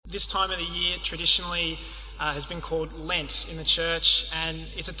This time of the year traditionally has been called Lent in the church, and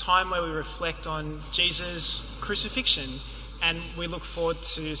it's a time where we reflect on Jesus' crucifixion and we look forward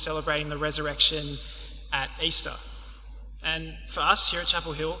to celebrating the resurrection at Easter. And for us here at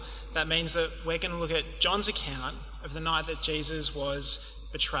Chapel Hill, that means that we're going to look at John's account of the night that Jesus was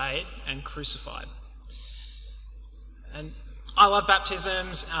betrayed and crucified. And I love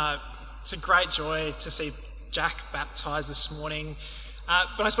baptisms. It's a great joy to see Jack baptised this morning.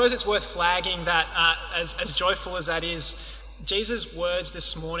 But I suppose it's worth flagging that as joyful as that is, Jesus' words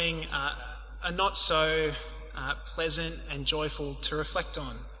this morning are not so pleasant and joyful to reflect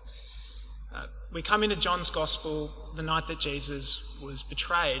on. We come into John's Gospel the night that Jesus was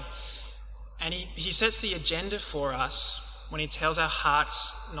betrayed, and he sets the agenda for us when he tells our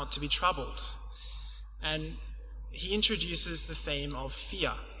hearts not to be troubled. And he introduces the theme of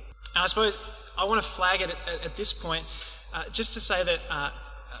fear. And I suppose I want to flag it at this point just to say that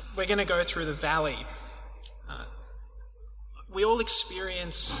we're going to go through the valley. We all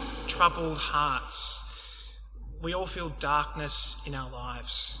experience troubled hearts. We all feel darkness in our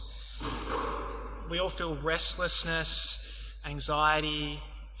lives. We all feel restlessness, anxiety,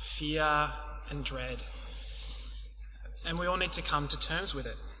 fear, and dread. And we all need to come to terms with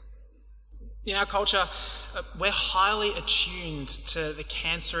it. In our culture, we're highly attuned to the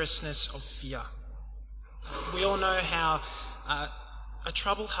cancerousness of fear. We all know how a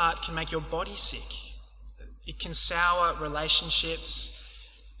troubled heart can make your body sick. It can sour relationships.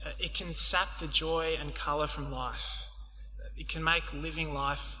 It can sap the joy and colour from life. It can make living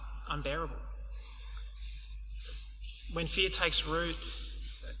life unbearable. When fear takes root,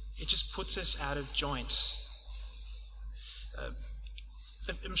 it just puts us out of joint.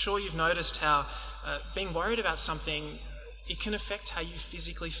 I'm sure you've noticed how being worried about something, it can affect how you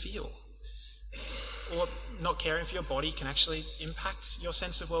physically feel. Or not caring for your body can actually impact your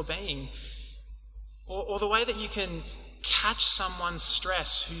sense of well-being. Or the way that you can catch someone's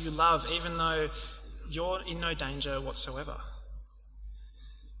stress who you love even though you're in no danger whatsoever.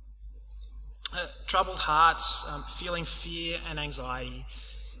 Troubled hearts, feeling fear and anxiety,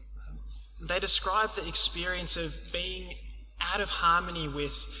 they describe the experience of being out of harmony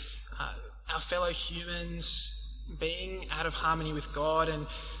with our fellow humans, being out of harmony with God, and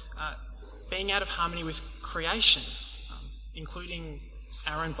being out of harmony with creation, including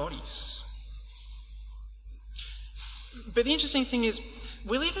our own bodies. But the interesting thing is,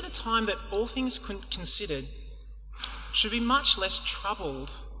 we live in a time that, all things considered, should be much less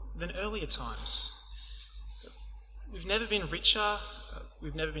troubled than earlier times. We've never been richer,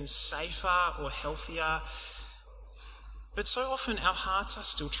 we've never been safer or healthier, but so often our hearts are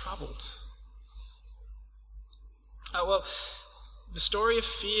still troubled. The story of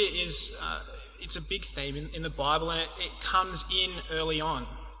fear is, it's a big theme in the Bible, and it comes in early on.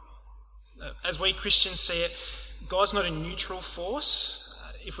 As we Christians see it, God's not a neutral force.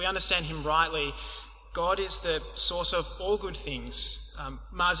 If we understand him rightly, God is the source of all good things.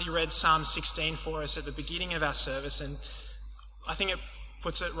 Marzi read Psalm 16 for us at the beginning of our service, and I think it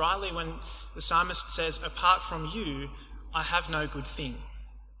puts it rightly when the psalmist says, "Apart from you, I have no good thing."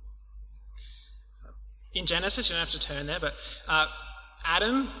 In Genesis, you don't have to turn there, but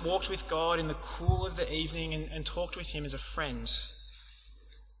Adam walked with God in the cool of the evening and talked with him as a friend.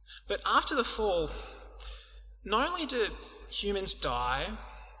 But after the fall, not only do humans die,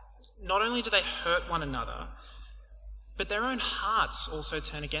 not only do they hurt one another, but their own hearts also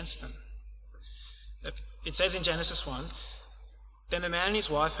turn against them. It says in Genesis 1, "Then the man and his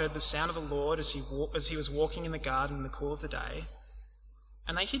wife heard the sound of the Lord as he was walking in the garden in the cool of the day,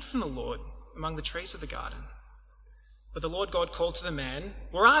 and they hid from the Lord among the trees of the garden. But the Lord God called to the man,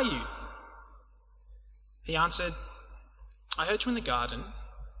 'Where are you?' He answered, 'I heard you in the garden,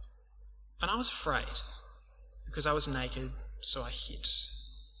 and I was afraid, because I was naked, so I hid.'"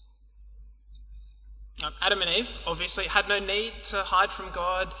 Adam and Eve obviously had no need to hide from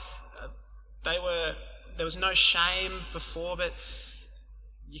God. There was no shame before, but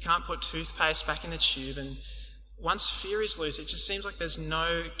you can't put toothpaste back in the tube, and once fear is loose, it just seems like there's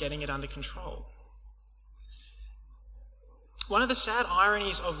no getting it under control. One of the sad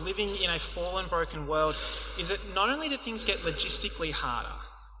ironies of living in a fallen, broken world is that not only do things get logistically harder,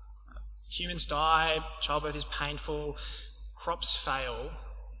 humans die, childbirth is painful, crops fail,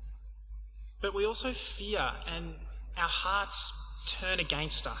 but we also fear and our hearts turn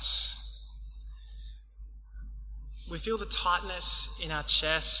against us. We feel the tightness in our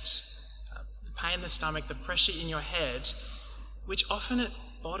chest, the pain in the stomach, the pressure in your head, which often at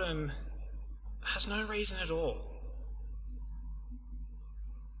bottom has no reason at all.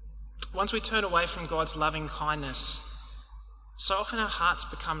 Once we turn away from God's loving kindness, so often our hearts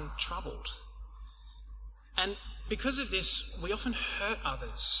become troubled. And because of this, we often hurt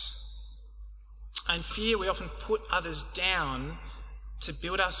others. And fear, we often put others down to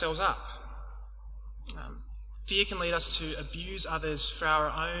build ourselves up. Fear can lead us to abuse others for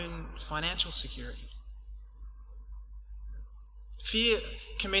our own financial security. Fear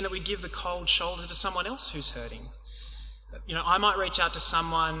can mean that we give the cold shoulder to someone else who's hurting. I might reach out to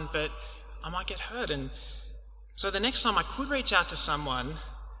someone, but I might get hurt. And so the next time I could reach out to someone,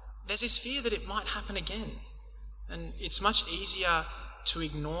 there's this fear that it might happen again. And it's much easier to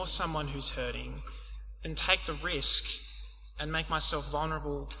ignore someone who's hurting than take the risk and make myself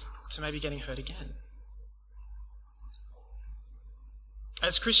vulnerable to maybe getting hurt again.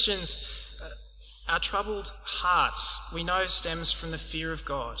 As Christians, our troubled hearts, we know, stems from the fear of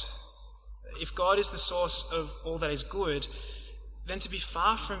God. If God is the source of all that is good, then to be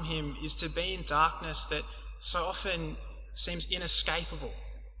far from him is to be in darkness that so often seems inescapable,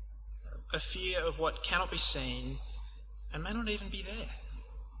 a fear of what cannot be seen and may not even be there.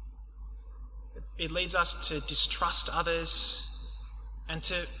 It leads us to distrust others and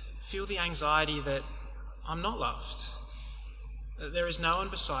to feel the anxiety that I'm not loved, that there is no one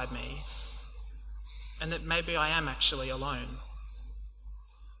beside me, and that maybe I am actually alone.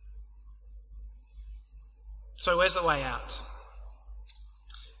 So where's the way out?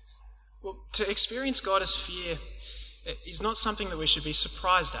 Well, to experience God as fear is not something that we should be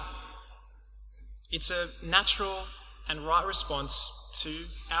surprised at. It's a natural and right response to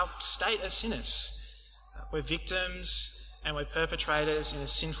our state as sinners. We're victims and we're perpetrators in a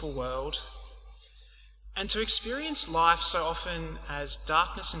sinful world. And to experience life so often as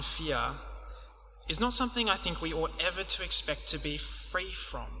darkness and fear is not something I think we ought ever to expect to be free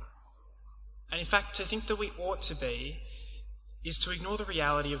from. And in fact, to think that we ought to be is to ignore the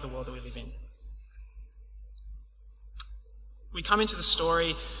reality of the world that we live in. We come into the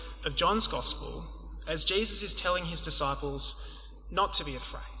story of John's Gospel as Jesus is telling his disciples not to be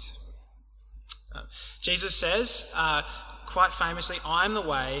afraid. Jesus says, quite famously, I am the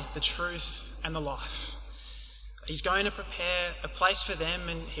way, the truth, and the life. He's going to prepare a place for them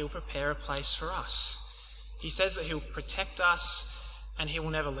and he'll prepare a place for us. He says that he'll protect us and he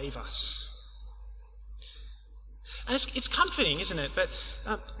will never leave us. And it's comforting, isn't it? But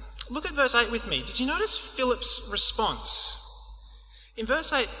look at verse 8 with me. Did you notice Philip's response? In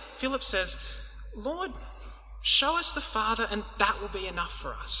verse 8, Philip says, Lord, show us the Father and that will be enough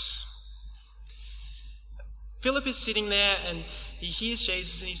for us. Philip is sitting there and he hears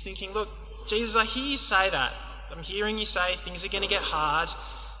Jesus and he's thinking, look, Jesus, I hear you say that. I'm hearing you say things are going to get hard.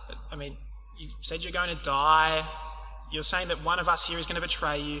 I mean, you said you're going to die. You're saying that one of us here is going to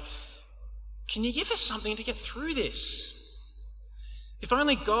betray you. Can you give us something to get through this? If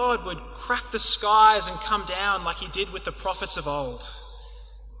only God would crack the skies and come down like he did with the prophets of old.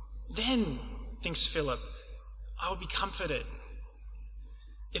 Then, thinks Philip, I would be comforted.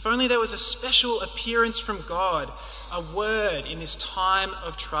 If only there was a special appearance from God, a word in this time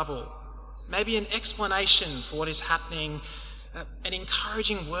of trouble, maybe an explanation for what is happening, an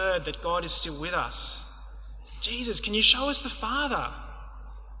encouraging word that God is still with us. Jesus, can you show us the Father?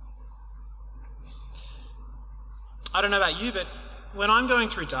 I don't know about you, but when I'm going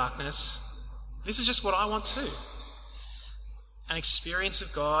through darkness, this is just what I want too. An experience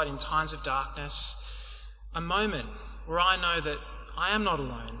of God in times of darkness, a moment where I know that I am not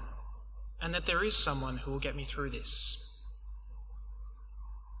alone and that there is someone who will get me through this.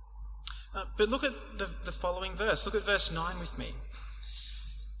 But look at the following verse. Look at verse 9 with me.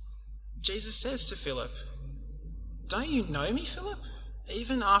 Jesus says to Philip, don't you know me, Philip?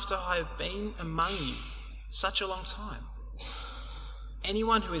 Even after I have been among you such a long time.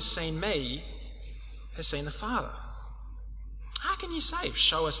 Anyone who has seen me has seen the Father. How can you say,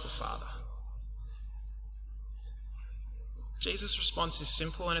 show us the Father? Jesus' response is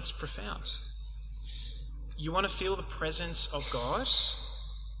simple and it's profound. You want to feel the presence of God?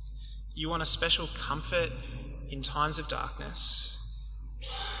 You want a special comfort in times of darkness?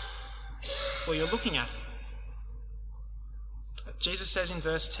 Well, you're looking at it. Jesus says in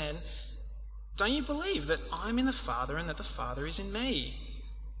verse 10, don't you believe that I'm in the Father and that the Father is in me?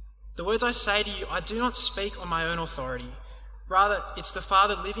 The words I say to you, I do not speak on my own authority. Rather, it's the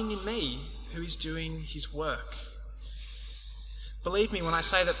Father living in me who is doing his work. Believe me when I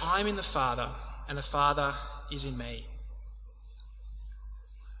say that I'm in the Father and the Father is in me.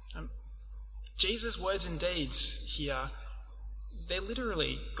 Jesus' words and deeds here, they're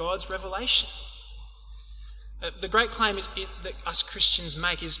literally God's revelation. The great claim that us Christians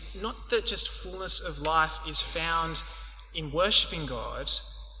make is not that just fullness of life is found in worshipping God,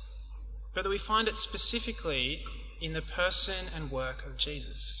 but that we find it specifically in the person and work of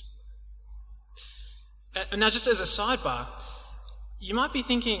Jesus. And now, just as a sidebar, you might be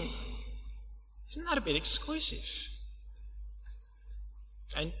thinking, isn't that a bit exclusive?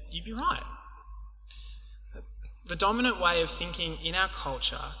 And you'd be right. The dominant way of thinking in our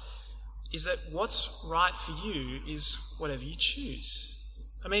culture is that what's right for you is whatever you choose.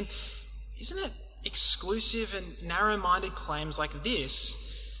 I mean, isn't it exclusive and narrow-minded claims like this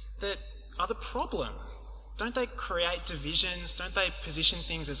that are the problem? Don't they create divisions? Don't they position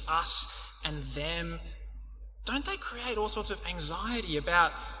things as us and them? Don't they create all sorts of anxiety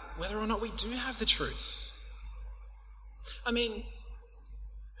about whether or not we do have the truth? I mean,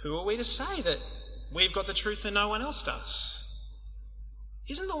 who are we to say that we've got the truth and no one else does?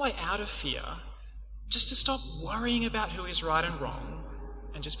 Isn't the way out of fear just to stop worrying about who is right and wrong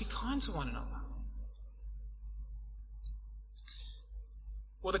and just be kind to one another?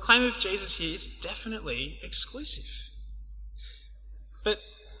 Well, the claim of Jesus here is definitely exclusive. But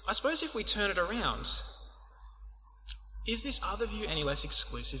I suppose if we turn it around, is this other view any less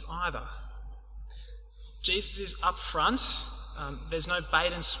exclusive either? Jesus is up front. There's no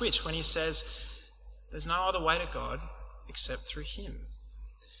bait and switch when he says there's no other way to God except through him.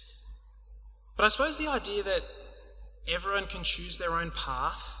 But I suppose the idea that everyone can choose their own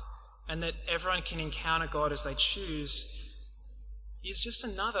path and that everyone can encounter God as they choose is just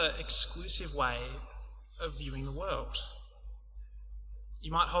another exclusive way of viewing the world.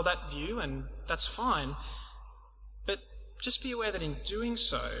 You might hold that view, and that's fine, but just be aware that in doing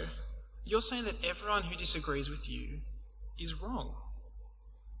so, you're saying that everyone who disagrees with you is wrong.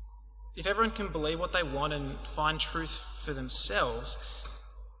 If everyone can believe what they want and find truth for themselves,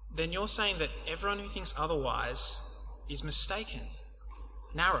 then you're saying that everyone who thinks otherwise is mistaken,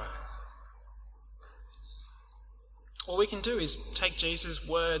 narrow. All we can do is take Jesus'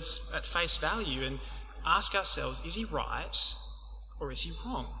 words at face value and ask ourselves, is he right or is he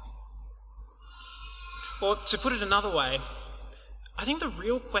wrong? Or to put it another way, I think the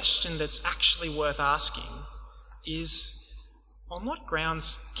real question that's actually worth asking is, on what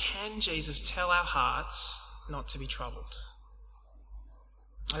grounds can Jesus tell our hearts not to be troubled?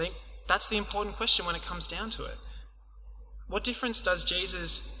 I think that's the important question when it comes down to it. What difference does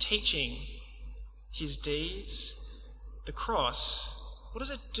Jesus' teaching, his deeds, the cross, what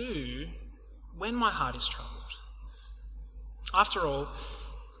does it do when my heart is troubled? After all,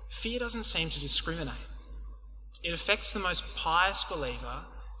 fear doesn't seem to discriminate. It affects the most pious believer,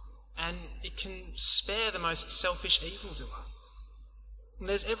 and it can spare the most selfish evildoer. And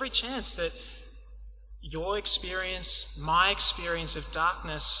there's every chance that your experience, my experience of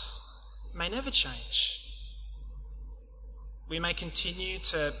darkness may never change. We may continue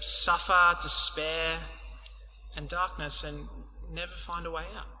to suffer despair and darkness and never find a way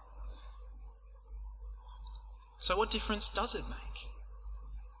out. So what difference does it make?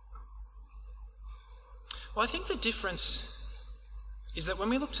 Well, I think the difference is that when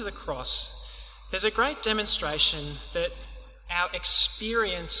we look to the cross, there's a great demonstration that our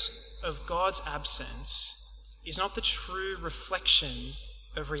experience of God's absence is not the true reflection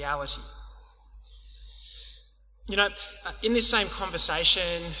of reality. You know, in this same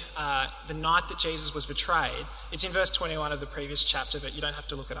conversation, the night that Jesus was betrayed, it's in verse 21 of the previous chapter, but you don't have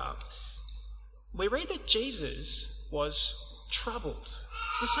to look it up. We read that Jesus was troubled.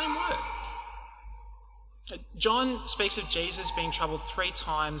 It's the same word. John speaks of Jesus being troubled 3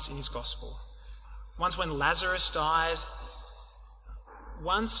 times in his gospel. Once when Lazarus died,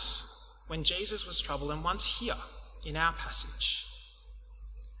 once when Jesus was troubled, and once here in our passage.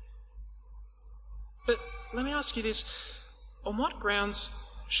 But let me ask you this, on what grounds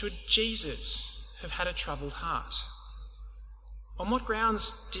should Jesus have had a troubled heart? On what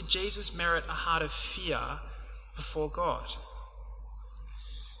grounds did Jesus merit a heart of fear before God?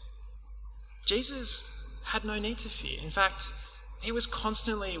 Jesus had no need to fear. In fact, he was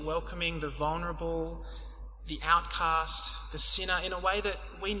constantly welcoming the vulnerable, the outcast, the sinner in a way that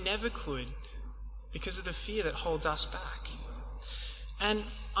we never could because of the fear that holds us back. And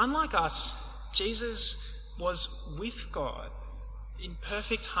unlike us, Jesus was with God in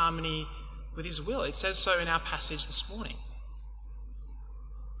perfect harmony with his will. It says so in our passage this morning.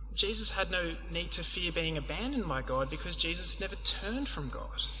 Jesus had no need to fear being abandoned by God because Jesus had never turned from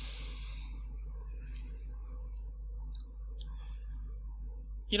God.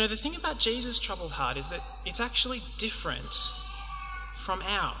 You know, the thing about Jesus' troubled heart is that it's actually different from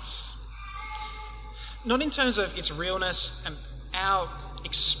ours. Not in terms of its realness, and our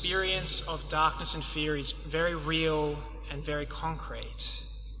experience of darkness and fear is very real and very concrete.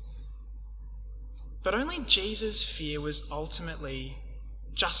 But only Jesus' fear was ultimately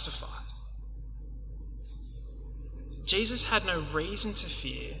justified. Jesus had no reason to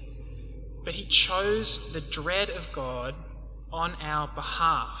fear, but he chose the dread of God on our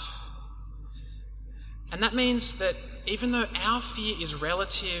behalf. And that means that even though our fear is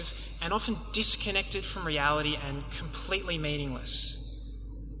relative and often disconnected from reality and completely meaningless,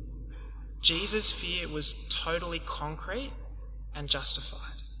 Jesus' fear was totally concrete and justified.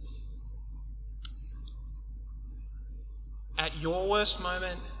 At your worst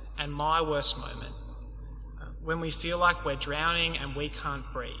moment and my worst moment, when we feel like we're drowning and we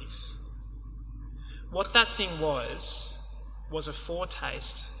can't breathe, what that thing was a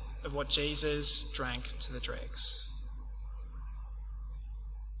foretaste of what Jesus drank to the dregs.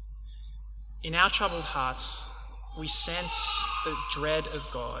 In our troubled hearts, we sense the dread of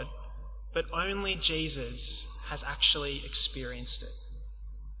God, but only Jesus has actually experienced it.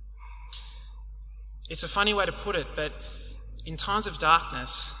 It's a funny way to put it, but in times of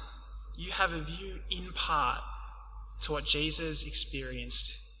darkness, you have a view in part to what Jesus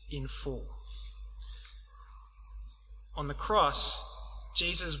experienced in full. On the cross,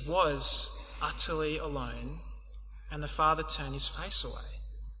 Jesus was utterly alone, and the Father turned his face away.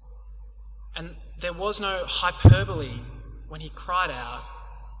 And there was no hyperbole when he cried out,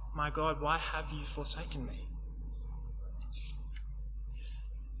 "My God, why have you forsaken me?"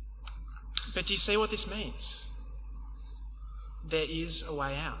 But do you see what this means? There is a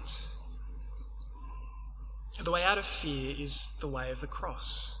way out. The way out of fear is the way of the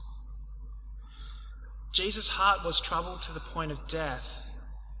cross. Jesus' heart was troubled to the point of death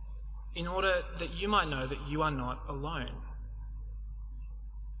in order that you might know that you are not alone.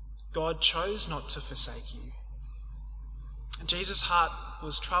 God chose not to forsake you. Jesus' heart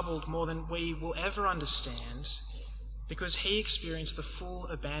was troubled more than we will ever understand because he experienced the full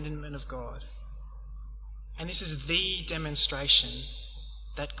abandonment of God. And this is the demonstration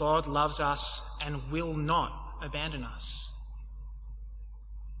that God loves us and will not abandon us.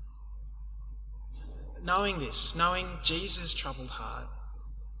 Knowing this, knowing Jesus' troubled heart,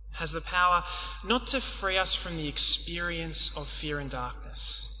 has the power not to free us from the experience of fear and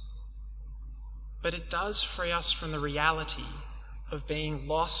darkness, but it does free us from the reality of being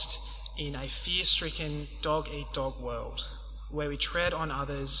lost in a fear-stricken dog-eat-dog world where we tread on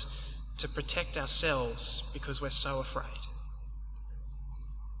others to protect ourselves because we're so afraid.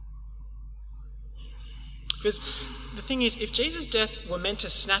 Because the thing is, if Jesus' death were meant to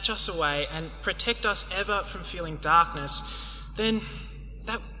snatch us away and protect us ever from feeling darkness, then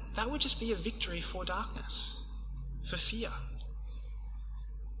that would just be a victory for darkness, for fear.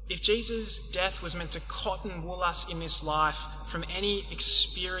 If Jesus' death was meant to cotton wool us in this life from any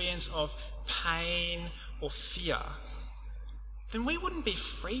experience of pain or fear, then we wouldn't be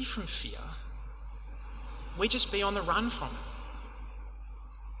free from fear. We'd just be on the run from it.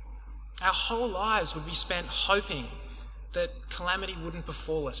 Our whole lives would be spent hoping that calamity wouldn't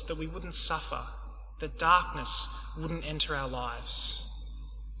befall us, that we wouldn't suffer, that darkness wouldn't enter our lives.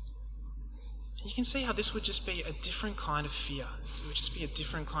 And you can see how this would just be a different kind of fear. It would just be a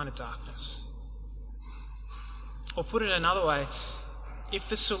different kind of darkness. Or put it another way, if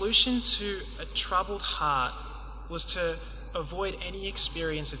the solution to a troubled heart was to avoid any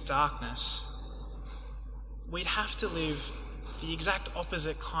experience of darkness, we'd have to live the exact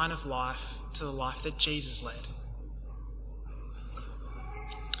opposite kind of life to the life that Jesus led.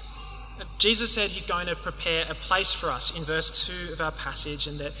 Jesus said he's going to prepare a place for us in verse 2 of our passage,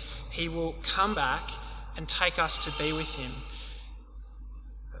 and that he will come back and take us to be with him.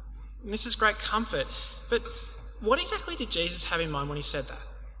 And this is great comfort, but what exactly did Jesus have in mind when he said that?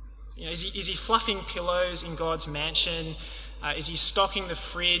 Is he fluffing pillows in God's mansion? Is he stocking the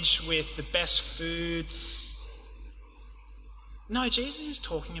fridge with the best food? No, Jesus is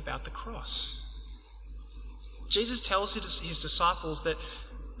talking about the cross. Jesus tells his disciples that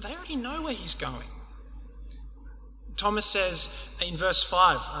they already know where he's going. Thomas says in verse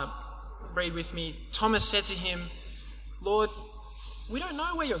 5, read with me, Thomas said to him, "Lord, we don't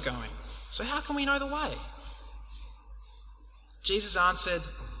know where you're going, so how can we know the way?" Jesus answered,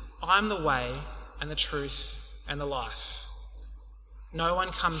 "I'm the way and the truth and the life. No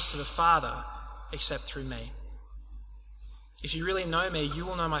one comes to the Father except through me. If you really know me, you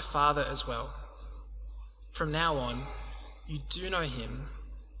will know my Father as well. From now on, you do know him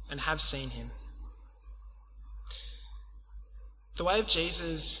and have seen him." The way of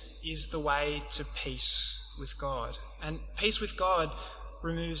Jesus is the way to peace with God. And peace with God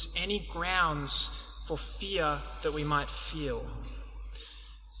removes any grounds for fear that we might feel.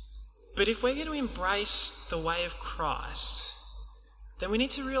 But if we're going to embrace the way of Christ, then we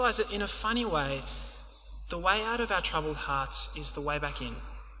need to realize that in a funny way, the way out of our troubled hearts is the way back in.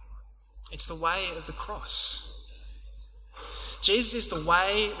 It's the way of the cross. Jesus is the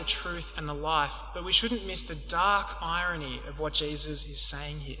way, the truth, and the life, but we shouldn't miss the dark irony of what Jesus is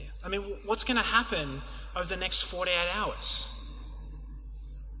saying here. I mean, what's going to happen over the next 48 hours?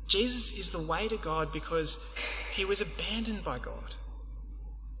 Jesus is the way to God because he was abandoned by God.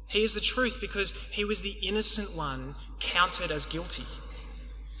 He is the truth because he was the innocent one counted as guilty.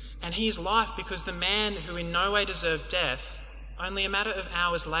 And he is life because the man who in no way deserved death, only a matter of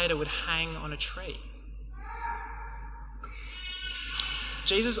hours later would hang on a tree.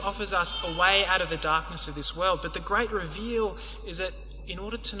 Jesus offers us a way out of the darkness of this world, but the great reveal is that in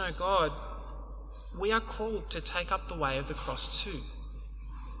order to know God, we are called to take up the way of the cross too.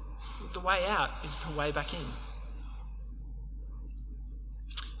 The way out is the way back in.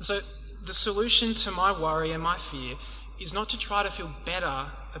 And so the solution to my worry and my fear is not to try to feel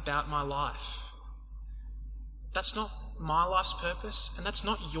better about my life. That's not my life's purpose, and that's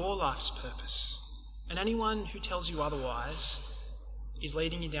not your life's purpose. And anyone who tells you otherwise is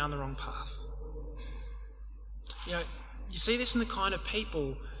leading you down the wrong path. You know, you see this in the kind of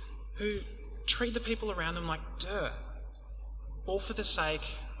people who treat the people around them like dirt, all for the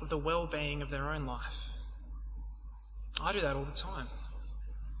sake of the well-being of their own life. I do that all the time.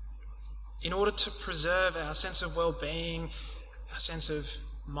 In order to preserve our sense of well-being, our sense of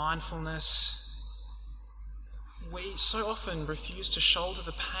mindfulness, we so often refuse to shoulder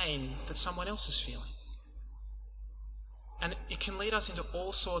the pain that someone else is feeling. And it can lead us into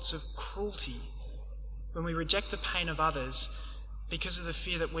all sorts of cruelty when we reject the pain of others because of the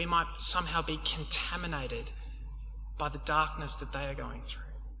fear that we might somehow be contaminated by the darkness that they are going through.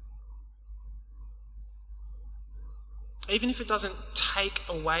 Even if it doesn't take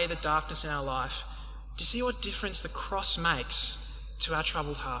away the darkness in our life, do you see what difference the cross makes to our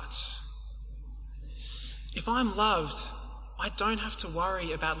troubled hearts? If I'm loved, I don't have to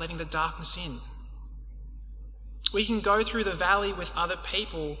worry about letting the darkness in. We can go through the valley with other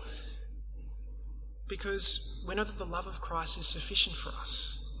people because we know that the love of Christ is sufficient for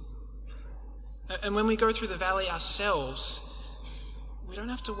us. And when we go through the valley ourselves, we don't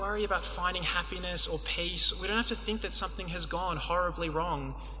have to worry about finding happiness or peace. We don't have to think that something has gone horribly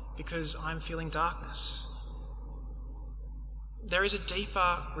wrong because I'm feeling darkness. There is a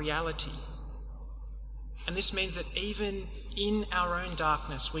deeper reality. And this means that even in our own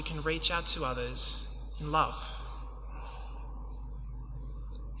darkness, we can reach out to others in love.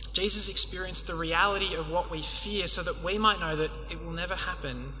 Jesus experienced the reality of what we fear so that we might know that it will never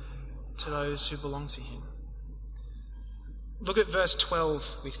happen to those who belong to him. Look at verse 12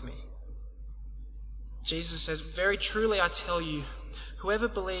 with me. Jesus says, "Very truly I tell you, whoever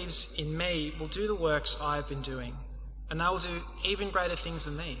believes in me will do the works I have been doing, and they will do even greater things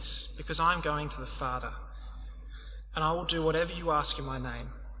than these, because I am going to the Father. And I will do whatever you ask in my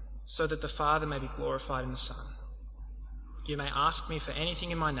name, so that the Father may be glorified in the Son. You may ask me for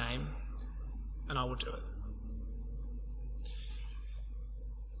anything in my name, and I will do it."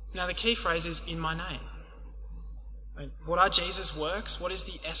 Now the key phrase is "in my name." What are Jesus' works? What is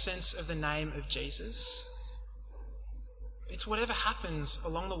the essence of the name of Jesus? It's whatever happens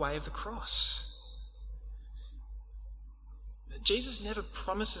along the way of the cross. Jesus never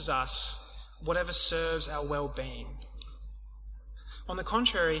promises us whatever serves our well-being. On the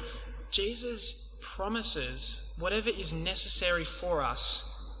contrary, Jesus promises whatever is necessary for us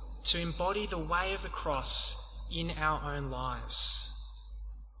to embody the way of the cross in our own lives.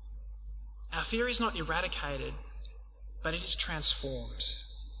 Our fear is not eradicated, but it is transformed.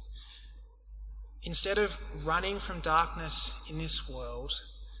 Instead of running from darkness in this world,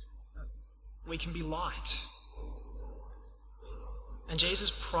 we can be light. And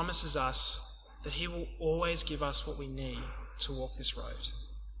Jesus promises us that he will always give us what we need to walk this road.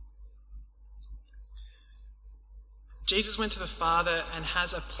 Jesus went to the Father and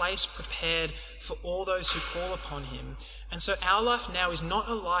has a place prepared for all those who call upon him. And so our life now is not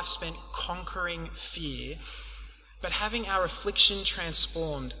a life spent conquering fear, but having our affliction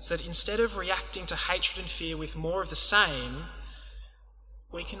transformed so that instead of reacting to hatred and fear with more of the same,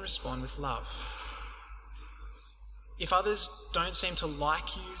 we can respond with love. If others don't seem to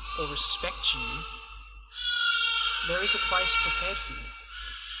like you or respect you, there is a place prepared for you.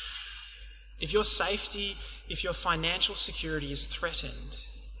 If your safety, if your financial security is threatened,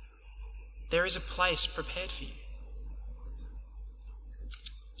 there is a place prepared for you.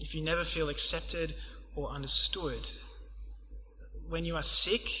 If you never feel accepted or understood, when you are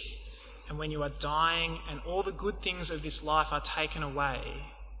sick and when you are dying and all the good things of this life are taken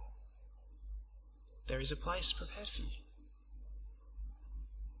away, there is a place prepared for you.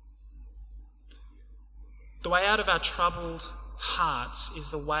 The way out of our troubled hearts is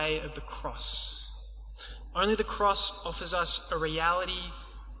the way of the cross. Only the cross offers us a reality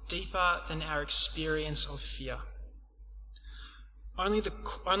deeper than our experience of fear. Only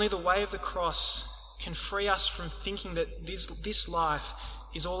the way of the cross can free us from thinking that this life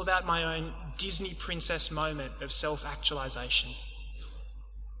is all about my own Disney princess moment of self-actualization.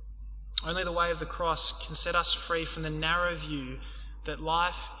 Only the way of the cross can set us free from the narrow view that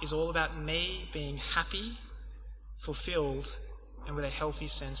life is all about me being happy, fulfilled, and with a healthy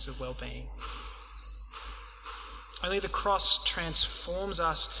sense of well-being. Only the cross transforms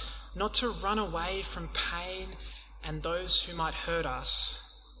us not to run away from pain and those who might hurt us,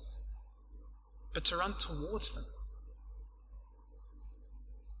 but to run towards them.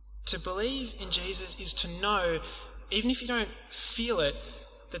 To believe in Jesus is to know, even if you don't feel it,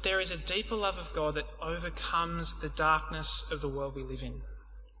 that there is a deeper love of God that overcomes the darkness of the world we live in.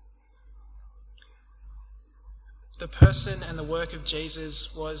 The person and the work of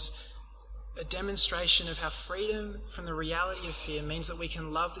Jesus was a demonstration of how freedom from the reality of fear means that we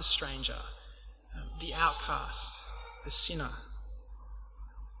can love the stranger, the outcast, the sinner,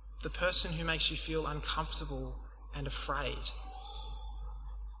 the person who makes you feel uncomfortable and afraid.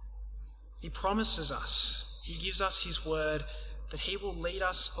 He promises us, he gives us his word, that he will lead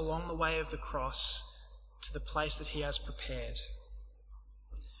us along the way of the cross to the place that he has prepared.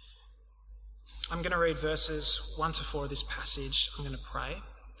 I'm going to read verses 1 to 4 of this passage. I'm going to pray,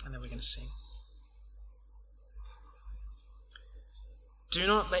 and then we're going to sing. Do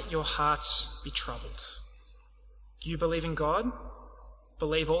not let your hearts be troubled. You believe in God,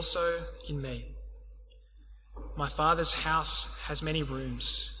 believe also in me. My Father's house has many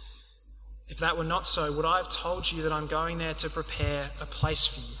rooms. If that were not so, would I have told you that I'm going there to prepare a place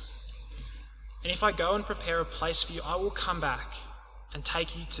for you? And if I go and prepare a place for you, I will come back and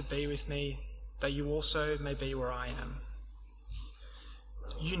take you to be with me, that you also may be where I am.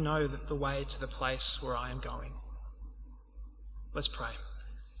 You know the way to the place where I am going. Let's pray.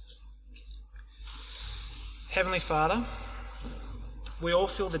 Heavenly Father, we all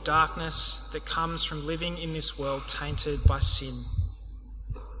feel the darkness that comes from living in this world tainted by sin.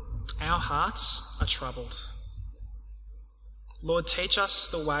 Our hearts are troubled. Lord, teach us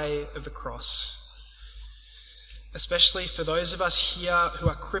the way of the cross, especially for those of us here who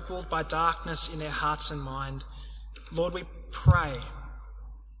are crippled by darkness in their hearts and mind. Lord, we pray,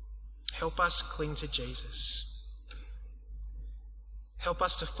 help us cling to Jesus. Help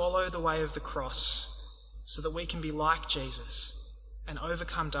us to follow the way of the cross so that we can be like Jesus and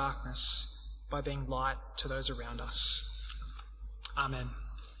overcome darkness by being light to those around us. Amen.